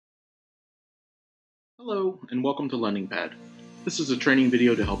Hello and welcome to LendingPad. This is a training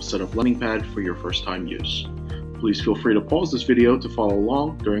video to help set up LendingPad for your first time use. Please feel free to pause this video to follow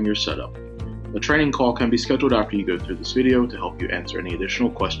along during your setup. A training call can be scheduled after you go through this video to help you answer any additional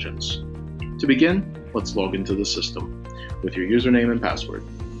questions. To begin, let's log into the system with your username and password.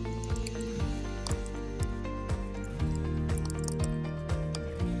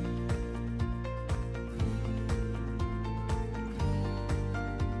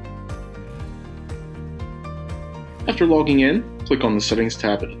 After logging in, click on the Settings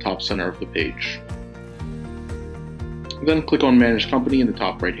tab at the top center of the page. Then click on Manage Company in the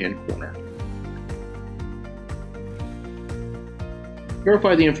top right-hand corner.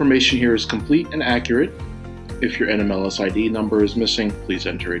 Verify the information here is complete and accurate. If your NMLS ID number is missing, please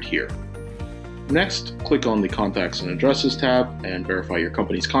enter it here. Next, click on the Contacts and Addresses tab and verify your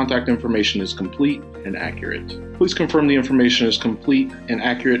company's contact information is complete and accurate. Please confirm the information is complete and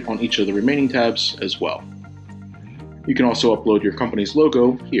accurate on each of the remaining tabs as well. You can also upload your company's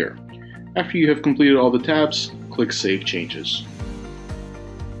logo here. After you have completed all the tabs, click Save Changes.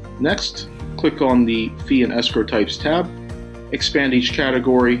 Next, click on the Fee and Escrow Types tab, expand each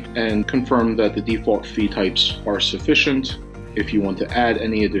category, and confirm that the default fee types are sufficient. If you want to add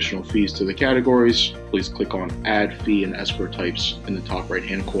any additional fees to the categories, please click on Add Fee and Escrow Types in the top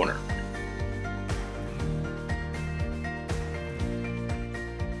right-hand corner.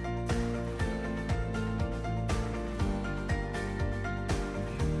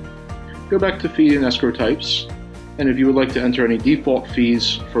 Go back to Fee and Escrow Types, and if you would like to enter any default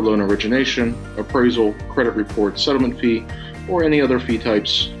fees for loan origination, appraisal, credit report, settlement fee, or any other fee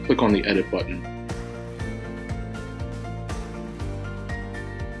types, click on the Edit button.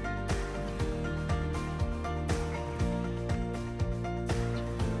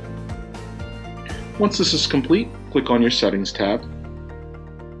 Once this is complete, click on your Settings tab.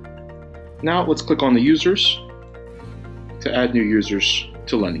 Now let's click on the Users to add new users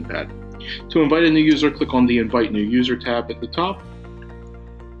to LendingPad. To invite a new user, click on the Invite New User tab at the top,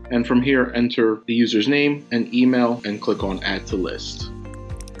 and from here enter the user's name and email and click on Add to List.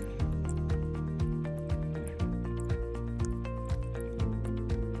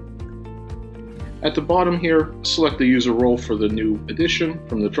 At the bottom here, select the user role for the new addition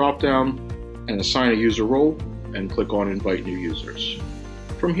from the drop-down and assign a user role and click on Invite New Users.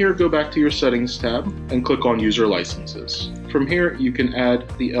 From here, go back to your Settings tab and click on User Licenses. From here, you can add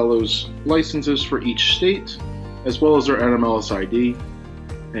the LO's licenses for each state, as well as their NMLS ID,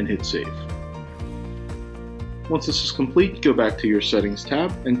 and hit Save. Once this is complete, go back to your Settings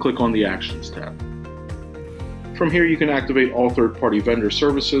tab and click on the Actions tab. From here, you can activate all third-party vendor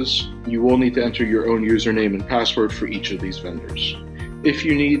services. You will need to enter your own username and password for each of these vendors. If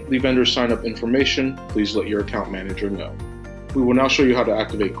you need the vendor sign-up information, please let your account manager know. We will now show you how to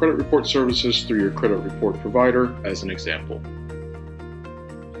activate credit report services through your credit report provider as an example.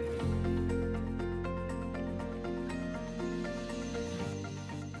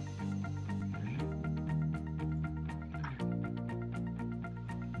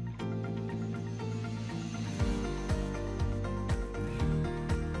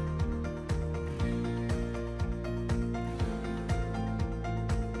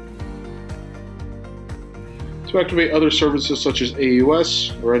 To activate other services such as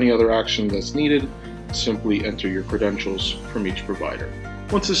AUS or any other action that's needed, simply enter your credentials from each provider.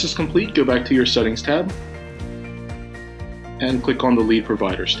 Once this is complete, go back to your Settings tab and click on the Lead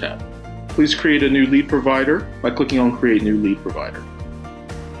Providers tab. Please create a new lead provider by clicking on Create New Lead Provider.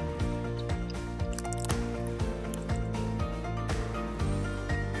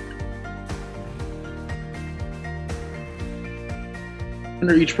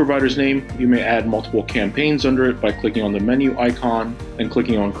 Under each provider's name, you may add multiple campaigns under it by clicking on the menu icon and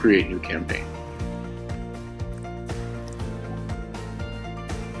clicking on Create New Campaign.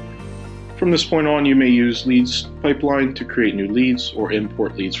 From this point on, you may use Leads Pipeline to create new leads or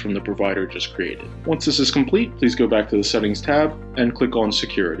import leads from the provider just created. Once this is complete, please go back to the Settings tab and click on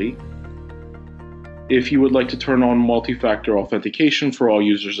Security. If you would like to turn on MultiFactor Authentication for all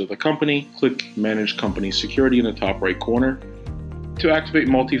users of the company, click Manage Company Security in the top right corner. To activate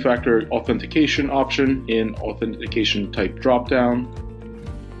MultiFactor Authentication option in Authentication Type dropdown.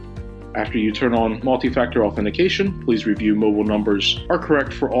 After you turn on MultiFactor Authentication, please review mobile numbers are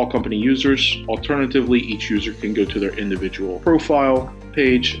correct for all company users. Alternatively, each user can go to their individual profile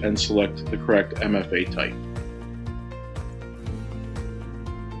page and select the correct MFA type.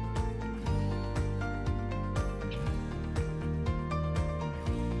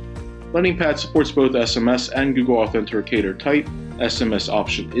 LendingPad supports both SMS and Google Authenticator type. SMS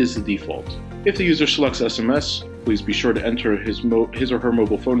option is the default. If the user selects SMS, please be sure to enter his or her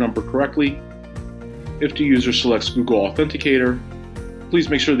mobile phone number correctly. If the user selects Google Authenticator, please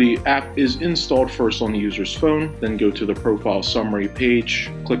make sure the app is installed first on the user's phone, then go to the profile summary page,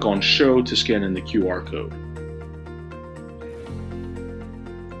 click on Show to scan in the QR code.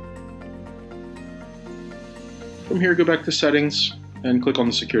 From here, go back to Settings and click on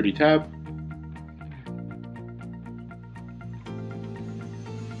the Security tab.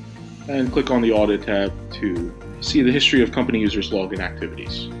 And click on the Audit tab to see the history of company users' login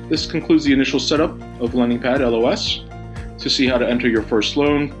activities. This concludes the initial setup of LendingPad LOS. To see how to enter your first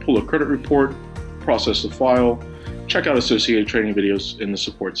loan, pull a credit report, process the file, check out associated training videos in the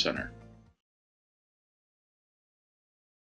Support Center.